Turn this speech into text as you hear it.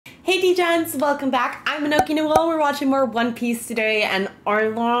Hey D-Gens, welcome back. I'm Inoki Noel. We're watching more One Piece today, and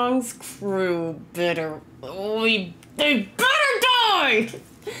Arlong's crew they better die!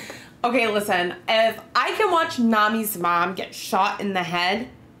 Okay, listen, if I can watch Nami's mom get shot in the head,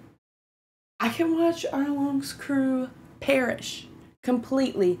 I can watch Arlong's crew perish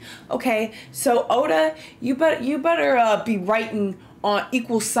completely. Okay, so Oda, you better be writing on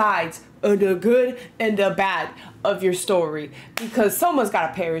equal sides of the good and the bad of your story, because someone's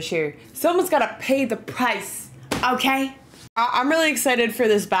gotta perish here. Someone's gotta pay the price, okay? I'm really excited for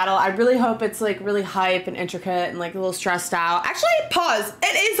this battle. I really hope it's like really hype and intricate and like a little stressed out. Actually, pause.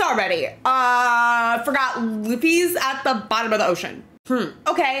 It is already. Forgot Luffy's at the bottom of the ocean.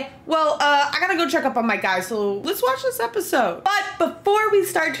 Okay, well, I gotta go check up on my guys, so let's watch this episode. But before we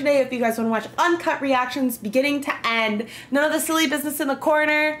start today, if you guys wanna watch uncut reactions beginning to end, none of the silly business in the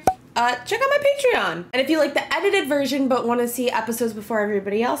corner, check out my Patreon. And if you like the edited version but want to see episodes before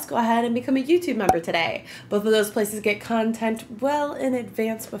everybody else, go ahead and become a YouTube member today. Both of those places get content well in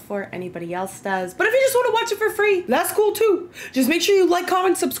advance before anybody else does. But if you just want to watch it for free, that's cool too. Just make sure you like,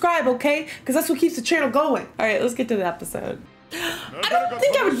 comment, subscribe, okay? Because that's what keeps the channel going. All right, let's get to the episode. I don't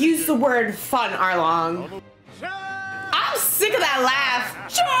think I would use the word fun, Arlong. I'm sick of that laugh.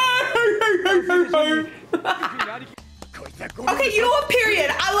 Okay, you know what, period.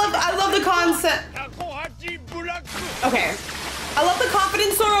 I love the concept. Okay. I love the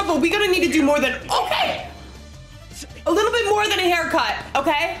confidence, Zoro, but we're gonna need to do more than, okay! A little bit more than a haircut,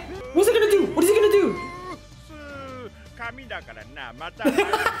 okay? What's it gonna do? What is he gonna do?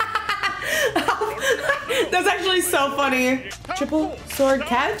 That's actually so funny. Triple sword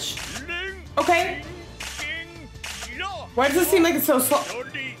catch? Okay. Why does it seem like it's so slow?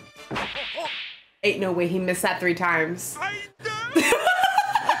 Ain't no way he missed that 3 times.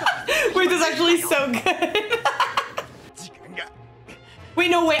 Wait, that's actually so good.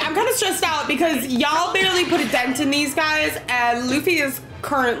 Wait, no, wait, I'm kind of stressed out because y'all barely put a dent in these guys and Luffy is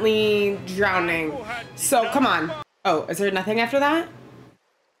currently drowning. So, come on. Oh, is there nothing after that?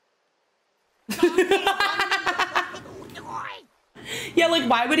 Yeah, like,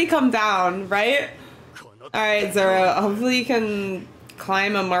 why would he come down, right? All right, Zoro, hopefully you can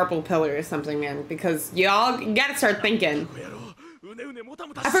climb a marble pillar or something, man, because you gotta start thinking.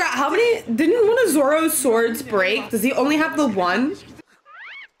 I forgot how many, didn't one of Zoro's swords break? Does he only have the one?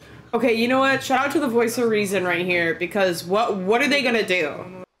 Okay, you know what? Shout out to the voice of reason right here, because what are they gonna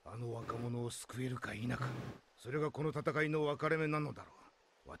do?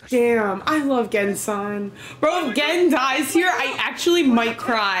 Damn, I love Gen-san. Bro, if Gen dies here, I actually might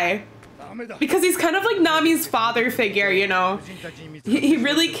cry. Because he's kind of like Nami's father figure, you know? He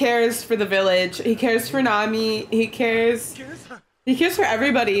really cares for the village. He cares for Nami. He cares for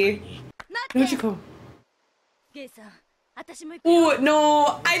everybody. Nojiko. Oh,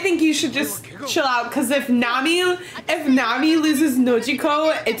 no. I think you should just chill out, because if Nami loses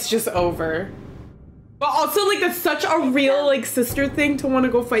Nojiko, it's just over. But also, like, that's such a real, like, sister thing to want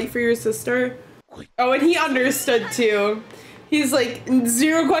to go fight for your sister. Oh, and he understood, too. He's like,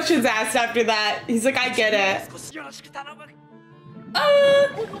 0 questions asked after that. He's like, I get it.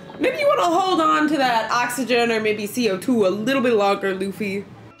 Maybe you want to hold on to that oxygen or maybe CO2 a little bit longer, Luffy.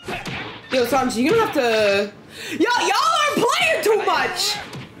 Yo, Sanji, you don't have to... Y'all are playing too much!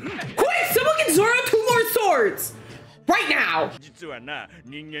 Quick, someone get Zoro 2 more swords! Right now!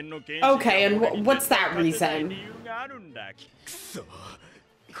 Okay, and what's that reason?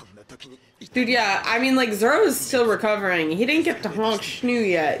 Dude, yeah, I mean, like, Zoro is still recovering. He didn't get to honk Schnoo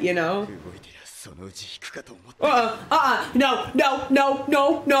yet, you know?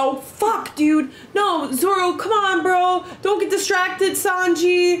 No. Fuck, dude. No, Zoro, come on, bro. Don't get distracted,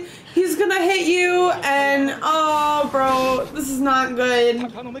 Sanji. He's gonna hit you, and, oh, bro, this is not good.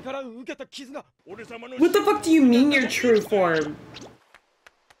 What the fuck do you mean your true form?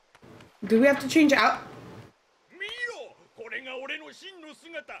 Do we have to change out?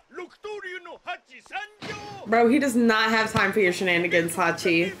 Bro, he does not have time for your shenanigans,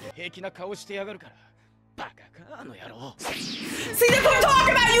 Hatchi. See, that's what I'm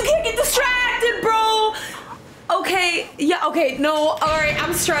talking about! You can't get distracted, bro! Okay, yeah, okay, no, alright,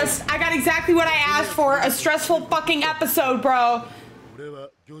 I'm stressed. I got exactly what I asked for, a stressful fucking episode, bro.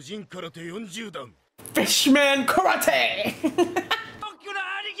 Fishman karate!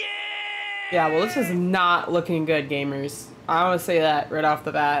 Yeah, well, this is not looking good, gamers. I want to say that right off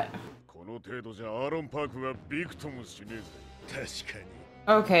the bat.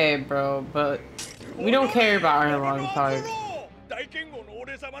 Okay, bro, but we don't care about our long part.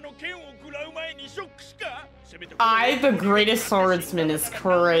 The greatest swordsman, is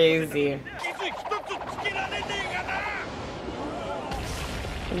crazy.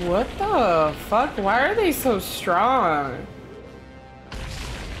 What the fuck? Why are they so strong?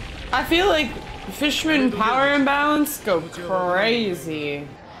 I feel like Fishman power imbalance go crazy.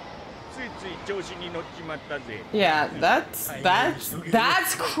 Yeah, that's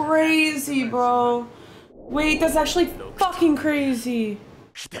crazy, bro. Wait, that's actually fucking crazy.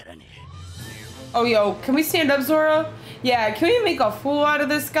 Oh, yo, can we stand up, Zoro? Yeah, can we make a fool out of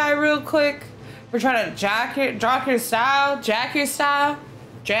this guy real quick? We're trying to jack your style.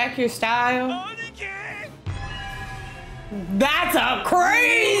 That's a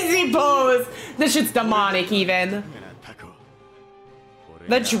crazy pose. This shit's demonic, even.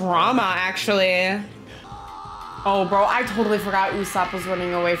 The drama, actually. Oh, bro, I totally forgot Usopp was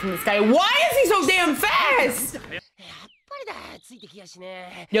running away from this guy. Why is he so damn fast?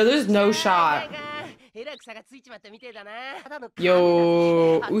 Yo, there's no shot.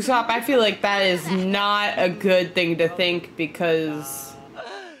 Yo, Usopp, I feel like that is not a good thing to think because,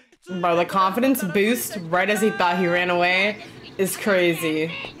 bro, the confidence boost right as he thought he ran away is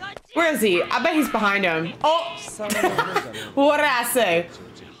crazy. Where is he? I bet he's behind him. Oh, what did I say?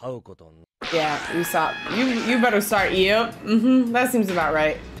 Yeah, Usopp, you better start. Yep, that seems about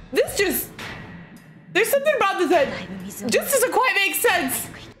right. There's something about this that just doesn't quite make sense.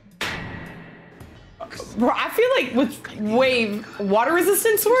 Bro, I feel like with wave water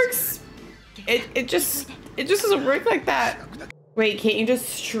resistance works, it just doesn't work like that. Wait, can't you just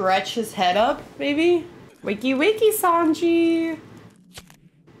stretch his head up, maybe? Wakey wakey, Sanji.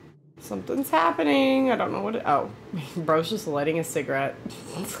 Something's happening. I don't know what it, oh, bro's just lighting a cigarette.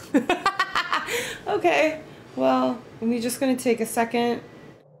 Okay, well, we're just gonna take a second.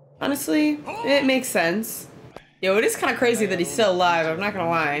 Honestly, it makes sense. Yo, it is kind of crazy that he's still alive, I'm not gonna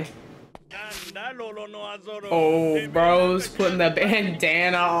lie. Oh, bro's putting the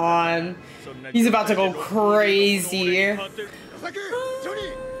bandana on. He's about to go crazy.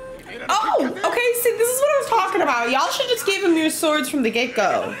 Oh, okay, see, this is what I was talking about. Y'all should just give him your swords from the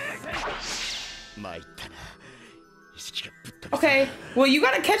get-go. Okay, well, you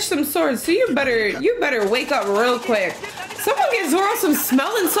gotta catch some swords, so you better wake up real quick. Someone get Zoro some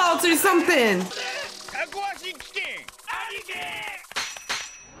smelling salts or something.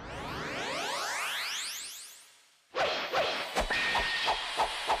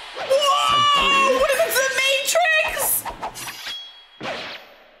 Whoa! What is this, the Matrix?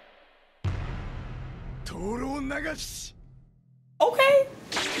 Okay.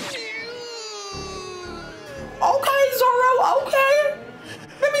 Okay, Zoro, okay.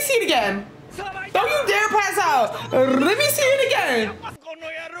 Let me see it again. Don't you dare pass out. Let me see it again.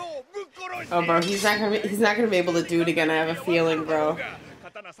 Oh, bro, he's not gonna be able to do it again. I have a feeling, bro.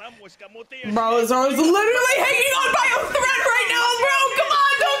 Bro, Zoro's literally hanging on by a thread right now, bro. Come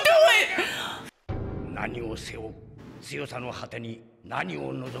on, don't do it.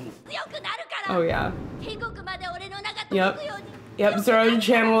 Oh yeah. Yep, Zoro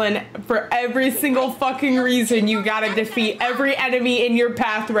channel, and for every single fucking reason you gotta defeat every enemy in your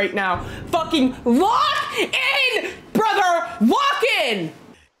path right now. Fucking lock in, brother! Lock in!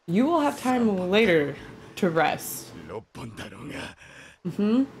 You will have time later to rest.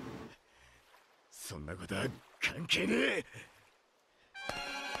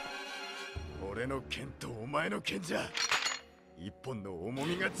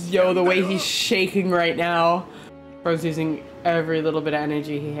 Yo, the way he's shaking right now. Bro's using every little bit of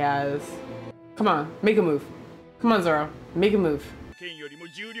energy he has. Come on, make a move. Come on, Zoro, make a move.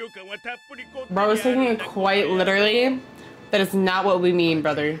 Bro is taking it quite literally. That is not what we mean,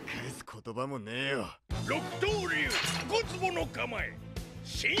 brother.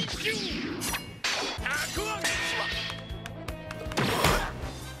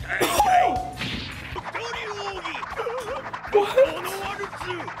 What?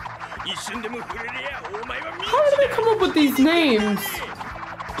 How did they come up with these names?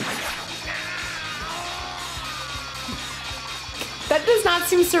 That does not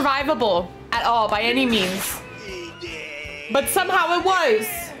seem survivable at all by any means. But somehow it was.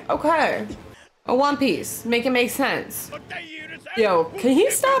 Okay. A One Piece. Make it make sense. Yo, can he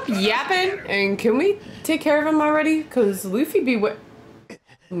stop yapping? And can we take care of him already? Cause Luffy be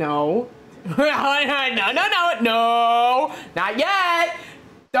No. No. Not yet.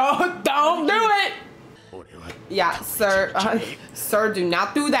 Don't do it. Yeah, sir. Sir, do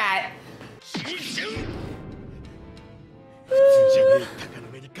not do that.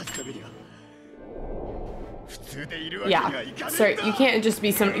 Yeah, sir, you can't just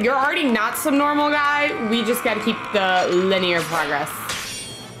be some. You're already not some normal guy. We just gotta keep the linear progress.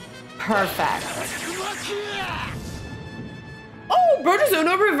 Perfect. Oh, bro, does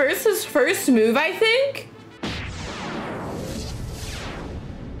Uno reverse his first move, I think?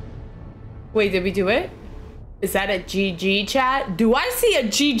 Wait, did we do it? Is that a GG, chat? Do I see a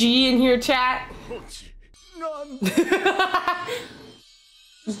GG in here, chat?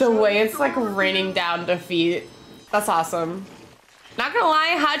 The way it's like raining down defeat. That's awesome. Not gonna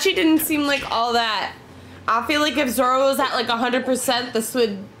lie, Hatchi didn't seem like all that. I feel like if Zoro was at like 100%, this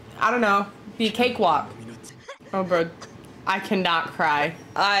would, I don't know, be a cakewalk. Oh, bro. I cannot cry.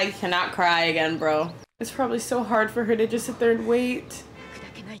 I cannot cry again, bro. It's probably so hard for her to just sit there and wait.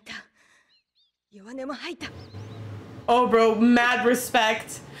 Oh, bro, mad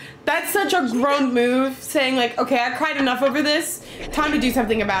respect. That's such a grown move, saying like, okay, I cried enough over this. Time to do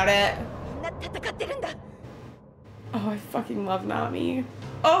something about it. Oh, I fucking love Nami.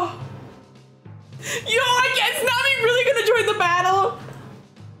 Oh. Yo, I guess Nami really gonna join the battle?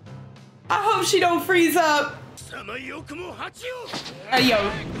 I hope she don't freeze up.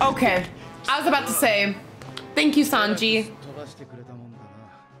 Yo, okay. I was about to say, thank you, Sanji.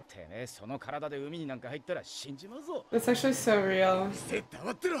 That's actually so real.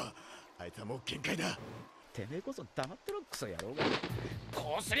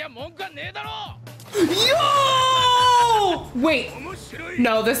 Yo! Wait.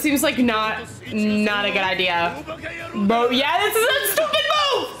 No, this seems like not a good idea. Bro, yeah, this is a stupid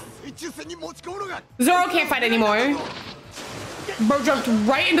move! Zoro can't fight anymore. Bro jumped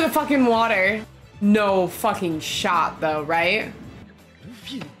right into the fucking water. No fucking shot though, right?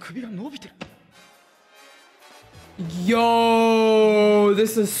 Yo,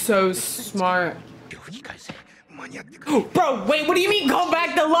 this is so smart. Bro, wait, what do you mean go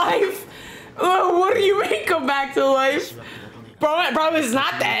back to life? Oh, what do you mean go back to life? Bro is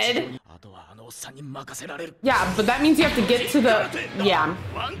not dead. Yeah, but that means you have to get to the, yeah.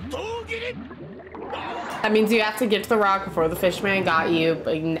 That means you have to get to the rock before the fishman got you,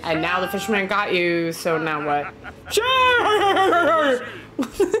 and now the fishman got you, so now what? Sure!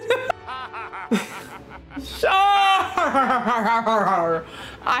 Sure!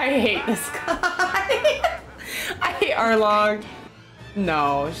 I hate this guy. I hate Arlong.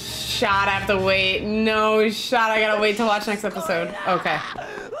 No, shot, I have to wait. No, shot, I gotta wait to watch next episode. Okay.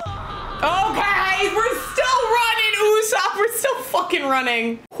 Okay, we're still running, Usopp. We're still fucking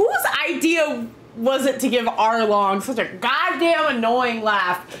running. Whose idea was it to give Arlong such a goddamn annoying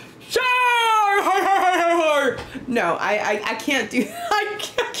laugh? Sure! No, I can't do I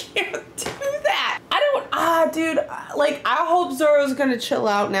can't do that. Dude, like, I hope Zoro's gonna chill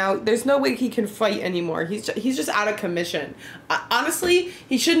out now. There's no way he can fight anymore. He's just out of commission. Honestly,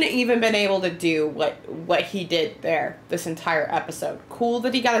 he shouldn't have even been able to do what he did there this entire episode. Cool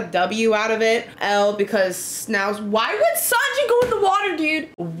that he got a W out of it. Because now, why would Sanji go in the water, dude?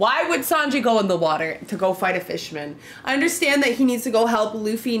 Why would Sanji go in the water to go fight a fisherman? I understand that he needs to go help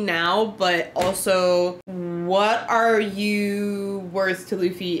Luffy now, but also, what are you worth to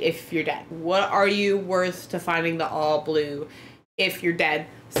Luffy if you're dead? What are you worth to finding the all blue if you're dead?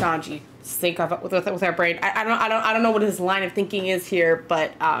 Sanji, think of it with our brain. I don't know what his line of thinking is here,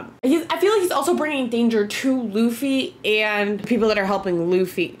 but I feel like he's also bringing danger to Luffy and people that are helping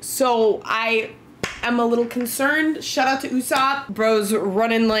Luffy. So I am a little concerned. Shout out to Usopp. Bro's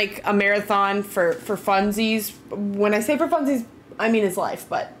running like a marathon for funsies. When I say for funsies, I mean his life,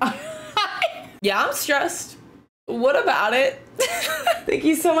 but yeah, I'm stressed. What about it? Thank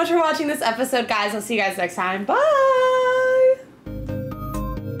you so much for watching this episode, guys. I'll see you guys next time. Bye!